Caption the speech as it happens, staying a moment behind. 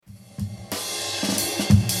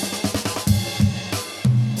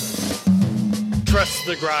Trust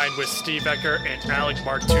the Grind with Steve Ecker and Alec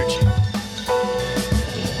Martucci.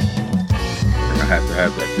 I have to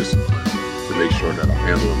have that discipline to make sure that I'm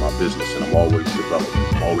handling my business and I'm always developing,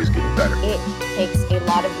 I'm always getting better. It takes a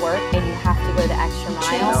lot of work and you have to go the extra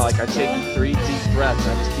mile. You know, like I take 3 deep breaths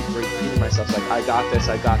and I just keep repeating myself, like, I got this,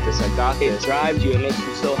 I got this, I got this. It drives you, it makes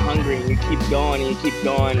you so hungry and you keep going and you keep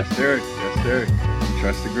going. Yes, sir. Yes, sir.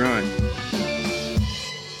 Trust the grind.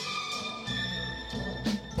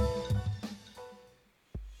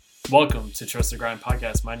 Welcome to Trust the Grind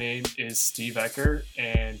podcast. My name is Steve Ecker,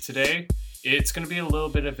 and today it's going to be a little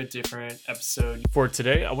bit of a different episode. For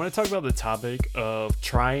today, I want to talk about the topic of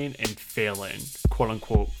trying and failing, quote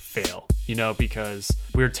unquote fail, because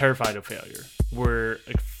we're terrified of failure. We're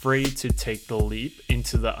afraid to take the leap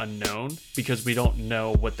into the unknown because we don't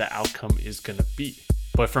know what the outcome is going to be.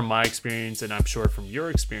 But from my experience, and I'm sure from your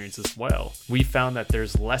experience as well, we found that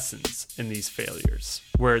there's lessons in these failures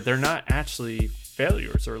where they're not actually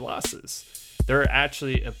failures or losses. They're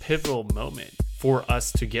actually a pivotal moment for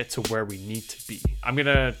us to get to where we need to be. I'm going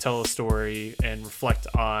to tell a story and reflect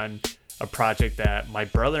on a project that my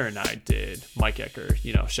brother and I did, Mike Ecker,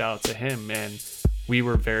 shout out to him, and we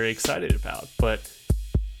were very excited about. But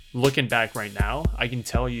looking back right now, I can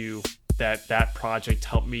tell you that that project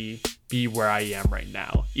helped me be where I am right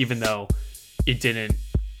now, even though it didn't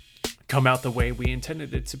come out the way we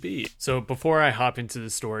intended it to be. So before I hop into the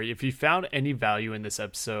story, if you found any value in this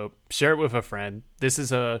episode, share it with a friend. This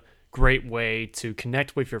is a great way to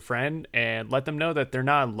connect with your friend and let them know that they're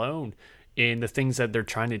not alone in the things that they're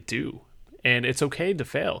trying to do. And it's okay to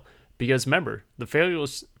fail, because remember, the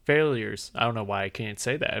failures, I don't know why I can't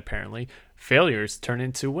say that apparently, failures turn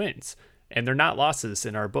into wins, and they're not losses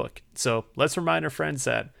in our book. So let's remind our friends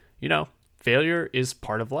that, failure is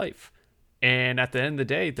part of life. And at the end of the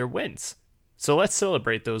day, they're wins. So let's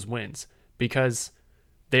celebrate those wins, because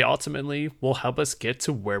they ultimately will help us get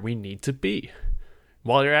to where we need to be.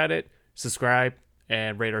 While you're at it, subscribe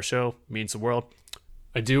and rate our show. It means the world.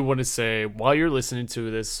 I do want to say, while you're listening to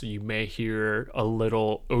this, you may hear a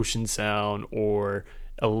little ocean sound or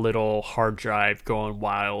a little hard drive going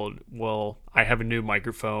wild. Well, I have a new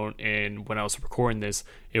microphone, and when I was recording this,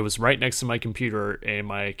 it was right next to my computer, and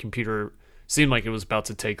my computer seemed like it was about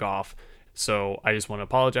to take off. So I just want to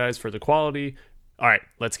apologize for the quality. All right,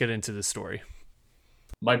 let's get into the story.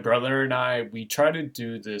 My brother and I, we tried to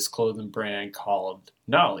do this clothing brand called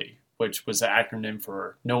Nolly, which was an acronym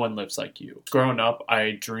for No One Lives Like You. Growing up,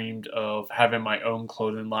 I dreamed of having my own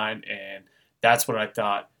clothing line, and that's what I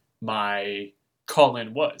thought my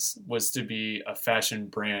calling was to be a fashion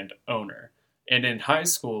brand owner. And in high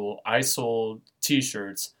school, I sold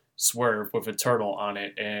t-shirts, Swerve, with a turtle on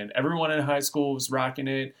it, and everyone in high school was rocking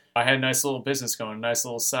it. I had a nice little business going, a nice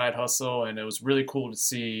little side hustle, and it was really cool to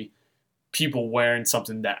see people wearing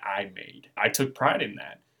something that I made. I took pride in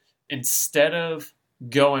that. Instead of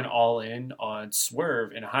going all in on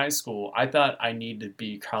Swerve in high school, I thought I needed to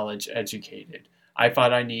be college educated. I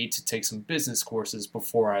thought I needed to take some business courses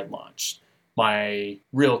before I launched my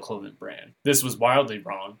real clothing brand. This was wildly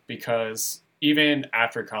wrong, because even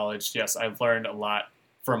after college, yes, I've learned a lot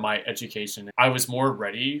from my education. I was more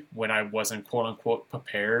ready when I wasn't quote unquote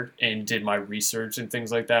prepared and did my research and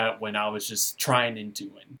things like that, when I was just trying and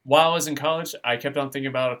doing. While I was in college, I kept on thinking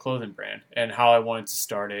about a clothing brand and how I wanted to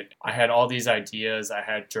start it. I had all these ideas, I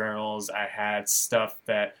had journals, I had stuff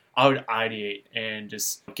that I would ideate and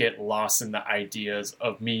just get lost in the ideas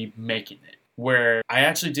of me making it, where I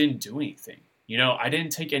actually didn't do anything. I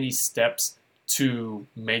didn't take any steps to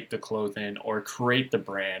make the clothing or create the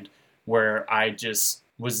brand, where I just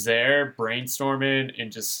was there brainstorming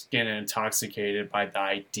and just getting intoxicated by the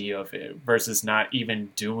idea of it versus not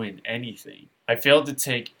even doing anything. I failed to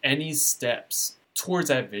take any steps towards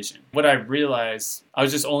that vision. What I realized, I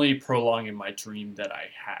was just only prolonging my dream that I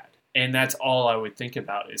had. And that's all I would think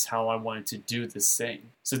about, is how I wanted to do this thing.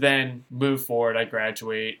 So then move forward, I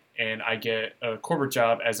graduate and I get a corporate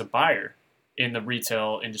job as a buyer in the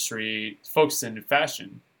retail industry, focused in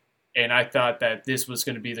fashion. And I thought that this was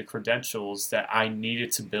going to be the credentials that I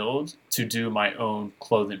needed to build to do my own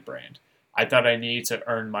clothing brand. I thought I needed to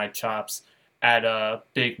earn my chops at a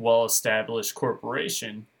big, well-established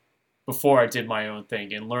corporation before I did my own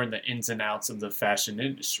thing and learn the ins and outs of the fashion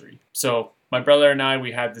industry. So my brother and I,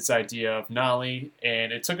 we had this idea of Nolly,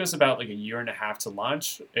 and it took us about like a year and a half to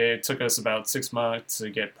launch. It took us about 6 months to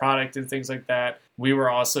get product and things like that. We were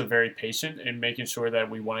also very patient in making sure that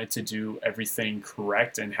we wanted to do everything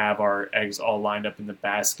correct and have our eggs all lined up in the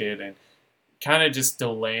basket, and kind of just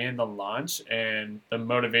delaying the launch. And the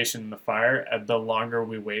motivation and the fire, the longer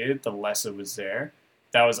we waited, the less it was there.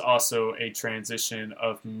 That was also a transition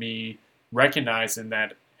of me recognizing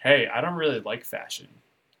that hey, I don't really like fashion.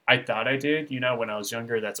 I thought I did. When I was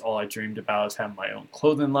younger, that's all I dreamed about, is having my own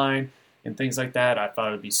clothing line and things like that. I thought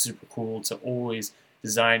it'd be super cool to always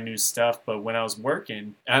design new stuff. But when I was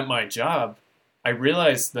working at my job, I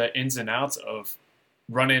realized the ins and outs of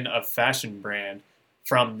running a fashion brand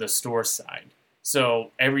from the store side. So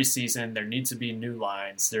every season there needs to be new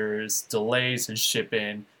lines. There's delays in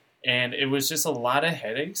shipping. And it was just a lot of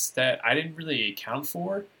headaches that I didn't really account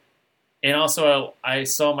for. And also, I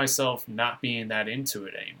saw myself not being that into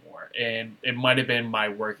it anymore. And it might have been my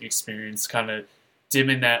work experience kind of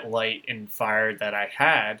dimming that light and fire that I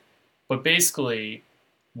had. But basically,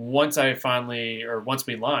 once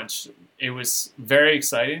we launched, it was very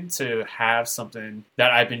exciting to have something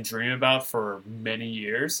that I've been dreaming about for many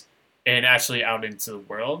years and actually out into the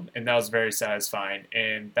world. And that was very satisfying.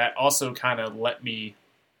 And that also kind of let me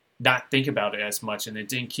not think about it as much. And it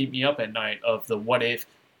didn't keep me up at night of the what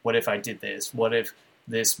if I did this? What if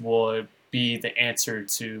this would be the answer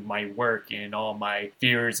to my work and all my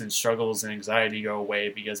fears and struggles and anxiety go away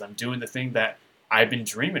because I'm doing the thing that I've been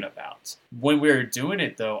dreaming about. When we were doing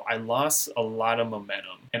it, though, I lost a lot of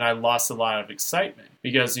momentum and I lost a lot of excitement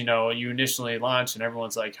because, you initially launch and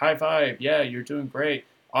everyone's like, high five, yeah, you're doing great,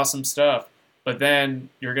 awesome stuff. But then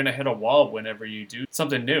you're going to hit a wall whenever you do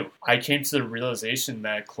something new. I came to the realization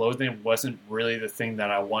that clothing wasn't really the thing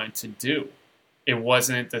that I wanted to do. It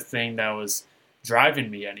wasn't the thing that was driving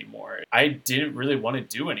me anymore. I didn't really want to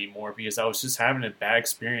do anymore because I was just having a bad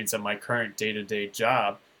experience at my current day-to-day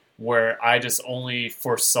job where I just only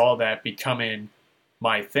foresaw that becoming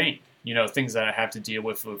my thing. Things that I have to deal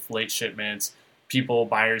with late shipments,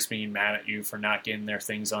 buyers being mad at you for not getting their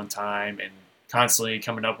things on time and constantly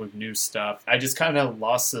coming up with new stuff. I just kind of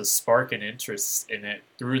lost the spark and interest in it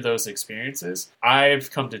through those experiences. I've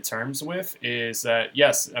come to terms with is that,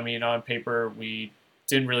 yes, on paper, we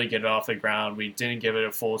didn't really get it off the ground. We didn't give it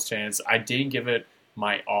a full chance. I didn't give it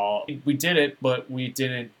my all. We did it, but we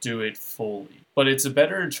didn't do it fully. But it's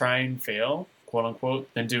better to try and fail, quote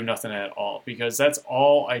unquote, than do nothing at all, because that's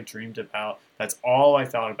all I dreamed about. That's all I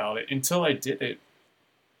thought about it until I did it.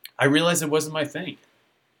 I realized it wasn't my thing.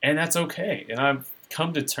 And that's okay. And I've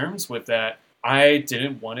come to terms with that. I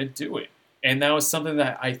didn't want to do it. And that was something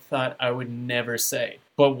that I thought I would never say.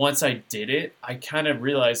 But once I did it, I kind of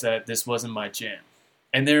realized that this wasn't my jam.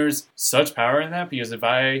 And there's such power in that because if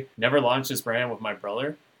I never launched this brand with my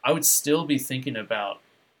brother, I would still be thinking about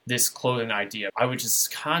this clothing idea. I would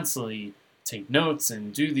just constantly take notes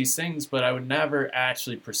and do these things, but I would never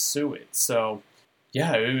actually pursue it. So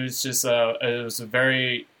yeah, it was just it was a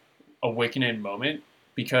very awakening moment.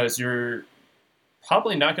 Because you're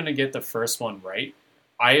probably not going to get the first one right.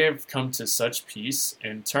 I have come to such peace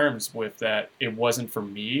and terms with that it wasn't for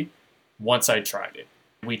me once I tried it.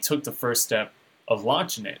 We took the first step of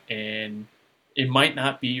launching it, and it might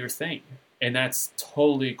not be your thing. And that's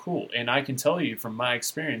totally cool. And I can tell you from my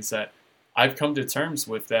experience that I've come to terms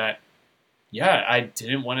with that, yeah, I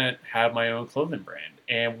didn't want to have my own clothing brand.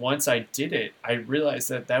 And once I did it, I realized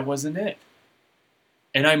that that wasn't it.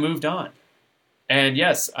 And I moved on. And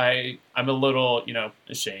yes, I'm a little,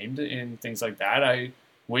 ashamed and things like that. I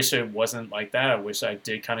wish it wasn't like that. I wish I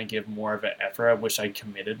did kind of give more of an effort. I wish I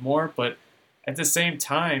committed more. But at the same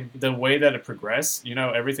time, the way that it progressed,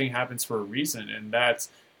 everything happens for a reason. And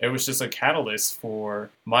it was just a catalyst for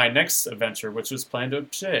my next adventure, which was Planned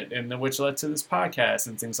Up Shit, and which led to this podcast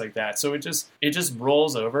and things like that. So it just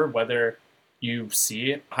rolls over whether you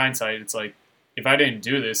see it. Hindsight, it's like, if I didn't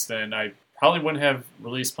do this, then I probably wouldn't have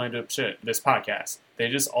released Planned Up Shit, this podcast. They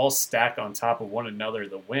just all stack on top of one another,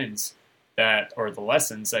 the wins or the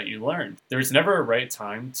lessons that you learned. There's never a right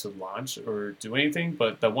time to launch or do anything,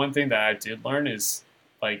 but the one thing that I did learn is,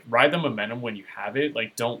 ride the momentum when you have it.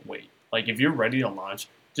 Don't wait. If you're ready to launch,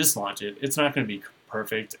 just launch it. It's not going to be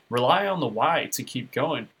perfect. Rely on the why to keep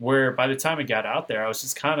going, where by the time I got out there, I was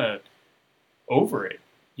just kind of over it.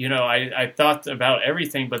 I thought about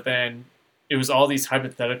everything, but then it was all these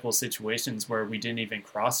hypothetical situations where we didn't even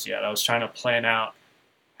cross yet. I was trying to plan out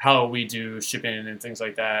how we do shipping and things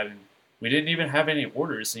like that, and we didn't even have any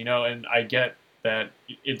orders, and I get that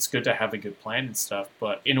it's good to have a good plan and stuff,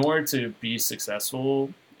 but in order to be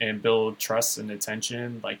successful and build trust and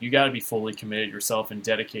attention, you got to be fully committed yourself and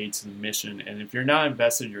dedicated to the mission. And if you're not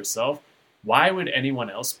invested yourself, why would anyone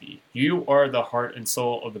else be? You are the heart and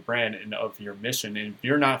soul of the brand and of your mission. And if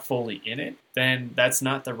you're not fully in it, then that's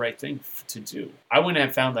not the right thing to do. I wouldn't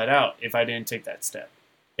have found that out if I didn't take that step.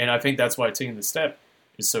 And I think that's why taking the step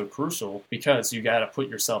is so crucial, because you got to put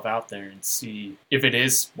yourself out there and see if it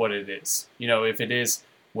is what it is. If it is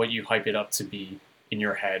what you hype it up to be in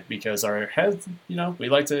your head, because our head, we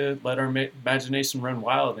like to let our imagination run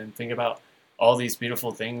wild and think about all these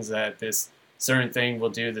beautiful things that this certain thing will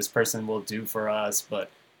do, this person will do for us. But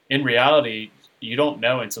in reality, you don't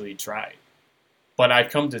know until you try. But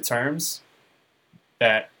I've come to terms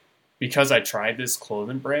that because I tried this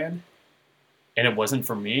clothing brand and it wasn't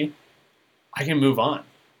for me, I can move on.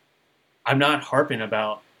 I'm not harping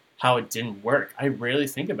about how it didn't work. I rarely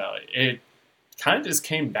think about it. It kind of just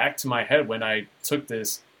came back to my head when I took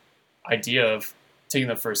this idea of taking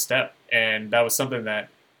the first step. And that was something that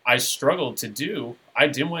I struggled to do. I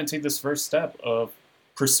didn't want to take this first step of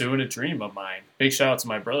pursuing a dream of mine. Big shout out to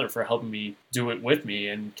my brother for helping me do it with me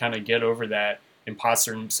and kind of get over that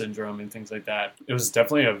imposter syndrome and things like that. It was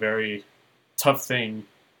definitely a very tough thing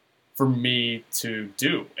for me to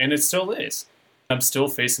do, and it still is. I'm still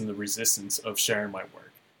facing the resistance of sharing my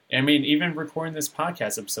work. I mean, even recording this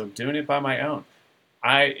podcast episode, doing it by my own,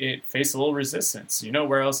 it faced a little resistance. You know,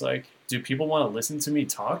 where I was like, do people want to listen to me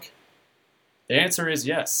talk? The answer is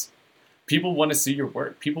yes. People want to see your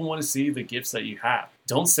work. People want to see the gifts that you have.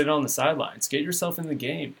 Don't sit on the sidelines. Get yourself in the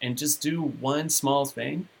game and just do one small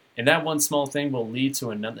thing. And that one small thing will lead to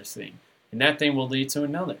another thing. And that thing will lead to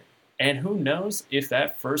another. And who knows if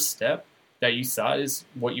that first step that you thought is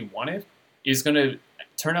what you wanted is going to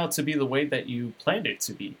turn out to be the way that you planned it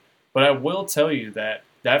to be. But I will tell you that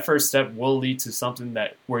that first step will lead to something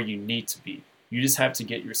that where you need to be. You just have to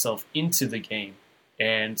get yourself into the game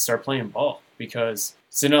and start playing ball, because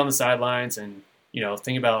sitting on the sidelines and, you know,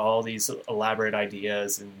 think about all these elaborate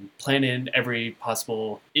ideas and planning every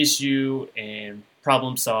possible issue and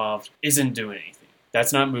problem solved isn't doing anything.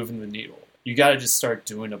 That's not moving the needle. You got to just start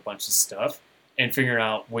doing a bunch of stuff and figuring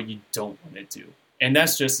out what you don't want to do. And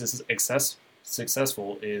that's just as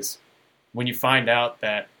successful is when you find out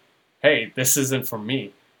that, hey, this isn't for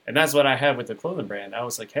me. And that's what I had with the clothing brand. I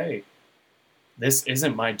was like, hey, this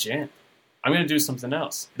isn't my jam. I'm going to do something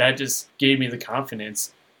else. That just gave me the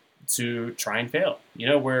confidence to try and fail. You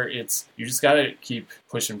know, where it's, you just got to keep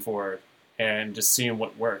pushing forward and just seeing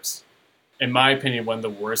what works. In my opinion, one of the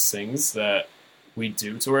worst things that we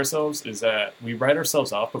do to ourselves is that we write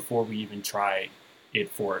ourselves off before we even try it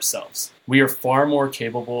for ourselves. We are far more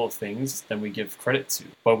capable of things than we give credit to,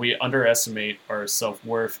 but we underestimate our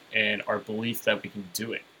self-worth and our belief that we can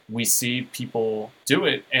do it. We see people do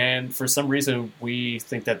it, and for some reason we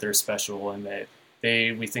think that they're special and that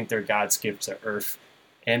we think they're God's gift to earth,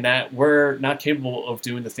 and that we're not capable of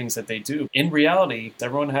doing the things that they do. In reality,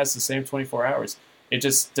 everyone has the same 24 hours. It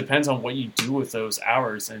just depends on what you do with those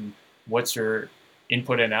hours and what's your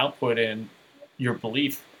input and output and your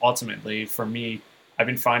belief. Ultimately, for me, I've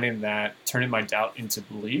been finding that turning my doubt into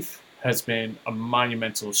belief has been a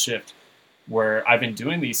monumental shift, where I've been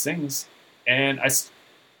doing these things and I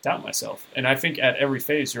doubt myself. And I think at every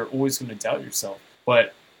phase, you're always going to doubt yourself.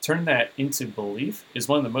 But turning that into belief is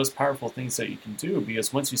one of the most powerful things that you can do,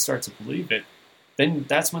 because once you start to believe it, then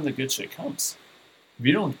that's when the good shit comes. If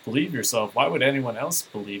you don't believe yourself, why would anyone else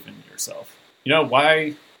believe in yourself? You know,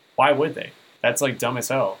 why would they? That's like dumb as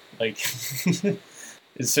hell. Like,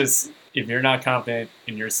 it's just, if you're not confident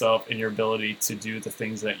in yourself and your ability to do the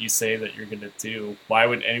things that you say that you're going to do, why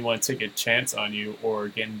would anyone take a chance on you or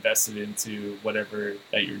get invested into whatever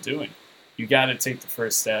that you're doing? You got to take the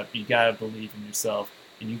first step. You got to believe in yourself,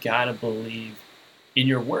 and you got to believe in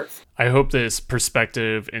your worth. I hope this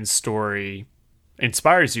perspective and story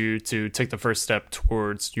inspires you to take the first step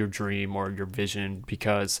towards your dream or your vision,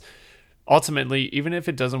 because ultimately, even if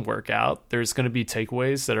it doesn't work out, there's going to be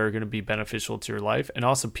takeaways that are going to be beneficial to your life, and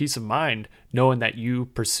also peace of mind knowing that you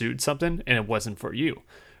pursued something and it wasn't for you.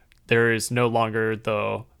 There is no longer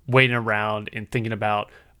the waiting around and thinking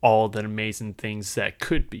about all the amazing things that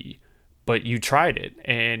could be, but you tried it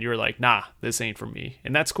and you're like, nah, this ain't for me.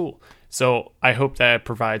 And that's cool. So I hope that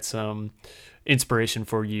provides some inspiration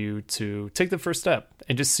for you to take the first step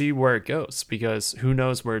and just see where it goes, because who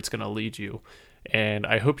knows where it's going to lead you. And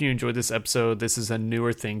I hope you enjoyed this episode. This is a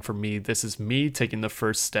newer thing for me. This is me taking the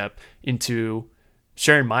first step into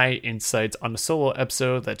sharing my insights on a solo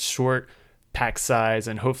episode that's short, pack size,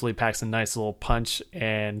 and hopefully packs a nice little punch,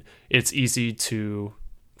 and it's easy to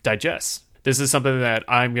digest. This is something that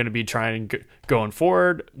I'm going to be trying going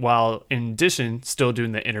forward, while in addition still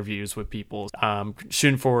doing the interviews with people.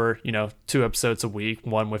 Shooting for 2 episodes a week,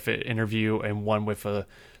 one with an interview and one with a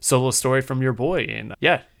solo story from your boy. And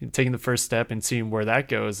yeah, taking the first step and seeing where that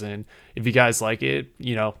goes. And if you guys like it,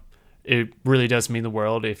 it really does mean the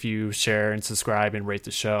world if you share and subscribe and rate the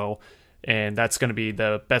show. And that's going to be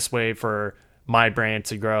the best way for my brand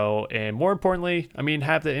to grow, and more importantly,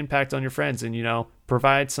 have the impact on your friends, and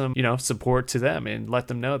provide some support to them and let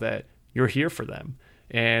them know that you're here for them.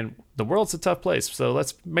 And the world's a tough place, so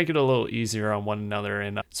let's make it a little easier on one another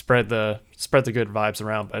and spread the good vibes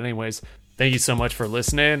around. But anyways, Thank you so much for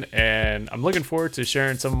listening, and I'm looking forward to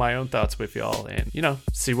sharing some of my own thoughts with y'all and,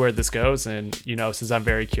 see where this goes. And, since I'm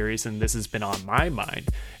very curious and this has been on my mind,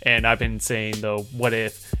 and I've been saying, though, what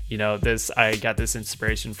if, I got this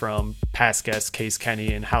inspiration from past guest Case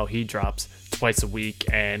Kenny and how he drops twice a week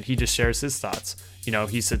and he just shares his thoughts.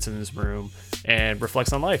 He sits in his room and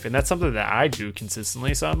reflects on life. And that's something that I do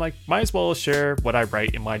consistently. So I'm like, might as well share what I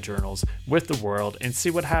write in my journals with the world and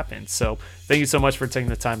see what happens. So thank you so much for taking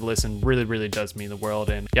the time to listen. Really, really does mean the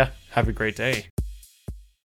world. And yeah, have a great day.